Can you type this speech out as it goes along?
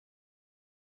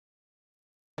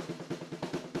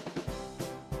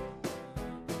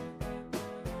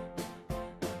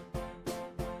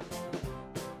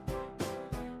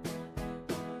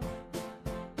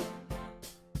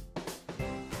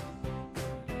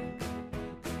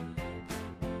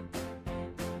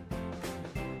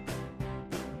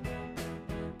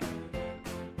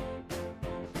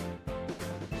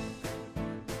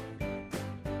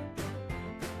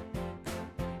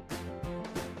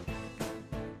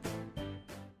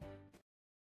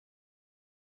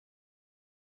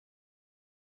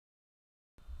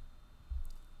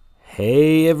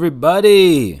Hey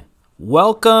everybody,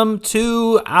 welcome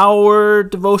to our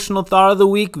devotional thought of the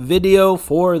week video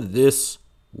for this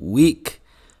week.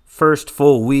 First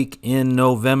full week in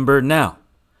November. Now,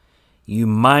 you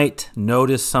might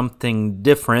notice something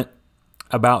different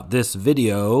about this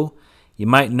video. You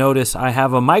might notice I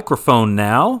have a microphone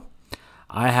now.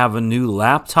 I have a new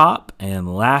laptop,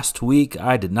 and last week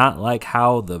I did not like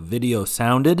how the video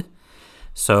sounded.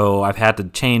 So I've had to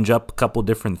change up a couple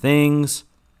different things.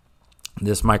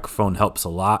 This microphone helps a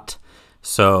lot.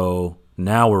 So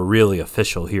now we're really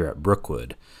official here at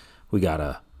Brookwood. We got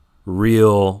a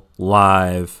real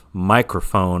live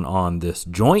microphone on this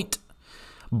joint.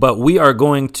 But we are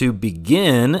going to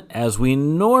begin as we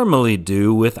normally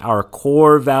do with our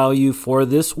core value for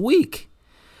this week,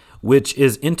 which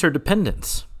is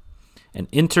interdependence. And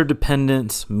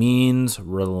interdependence means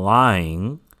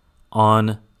relying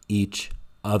on each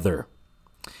other.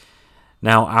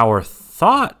 Now, our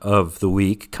thought of the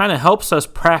week kind of helps us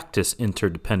practice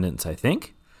interdependence, I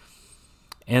think.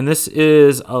 And this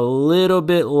is a little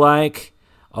bit like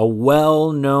a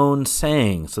well-known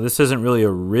saying. So this isn't really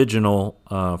original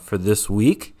for this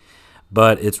week,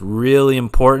 but it's really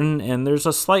important, and there's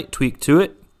a slight tweak to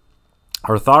it.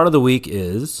 Our thought of the week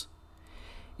is,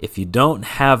 if you don't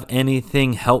have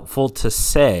anything helpful to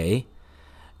say,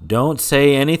 don't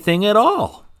say anything at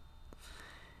all.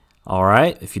 All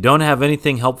right? If you don't have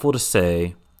anything helpful to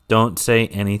say, don't say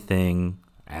anything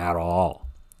at all.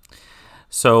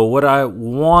 So what I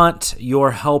want your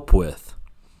help with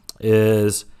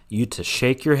is you to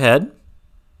shake your head.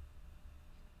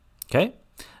 Okay?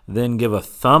 Then give a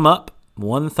thumb up,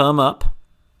 one thumb up.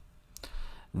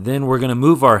 Then we're going to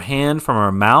move our hand from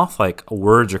our mouth like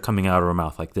words are coming out of our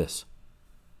mouth like this.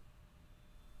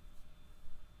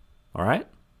 All right?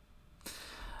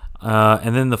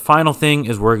 And then the final thing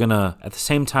is we're going to, at the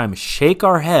same time, shake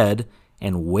our head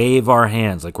and wave our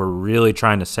hands like we're really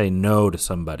trying to say no to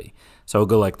somebody. So we'll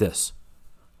go like this.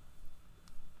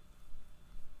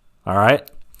 All right?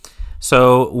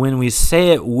 So when we say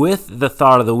it with the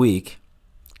thought of the week,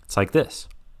 it's like this.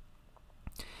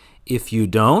 If you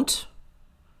don't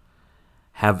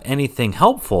have anything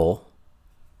helpful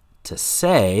to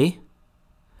say,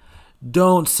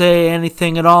 don't say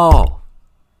anything at all.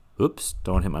 Oops,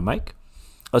 don't hit my mic.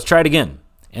 Let's try it again.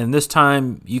 And this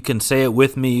time you can say it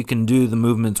with me. You can do the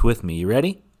movements with me. You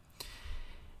ready?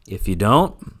 If you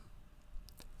don't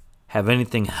have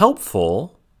anything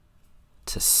helpful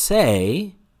to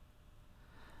say,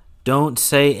 don't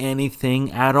say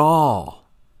anything at all.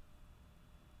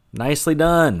 Nicely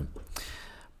done.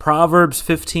 Proverbs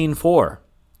 15:4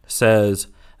 says,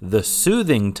 the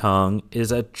soothing tongue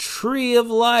is a tree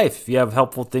of life. If you have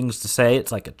helpful things to say,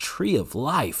 it's like a tree of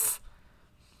life.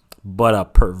 But a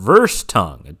perverse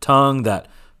tongue, a tongue that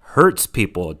hurts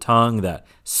people, a tongue that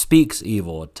speaks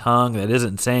evil, a tongue that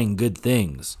isn't saying good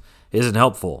things, isn't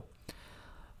helpful.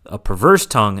 A perverse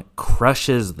tongue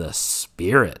crushes the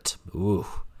spirit. Ooh.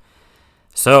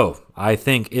 So I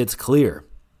think it's clear.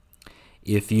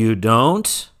 If you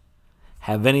don't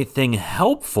have anything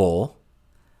helpful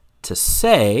to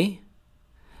say,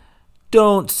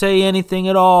 don't say anything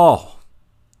at all.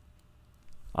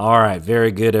 All right,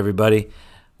 very good, everybody.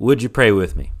 Would you pray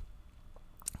with me?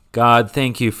 God,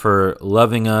 thank you for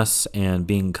loving us and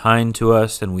being kind to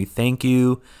us, and we thank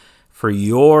you for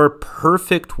your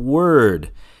perfect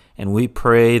word. And we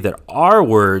pray that our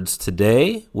words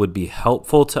today would be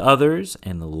helpful to others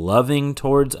and loving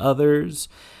towards others,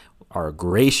 are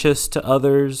gracious to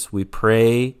others. We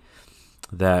pray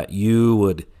that you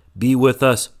would be with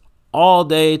us all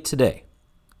day today.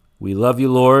 We love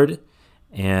you, Lord,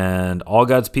 and all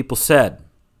God's people said,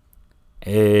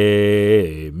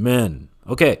 amen.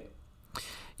 Okay,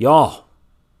 y'all,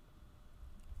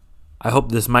 I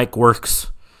hope this mic works,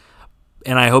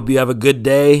 and I hope you have a good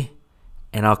day,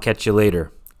 and I'll catch you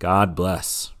later. God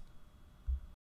bless.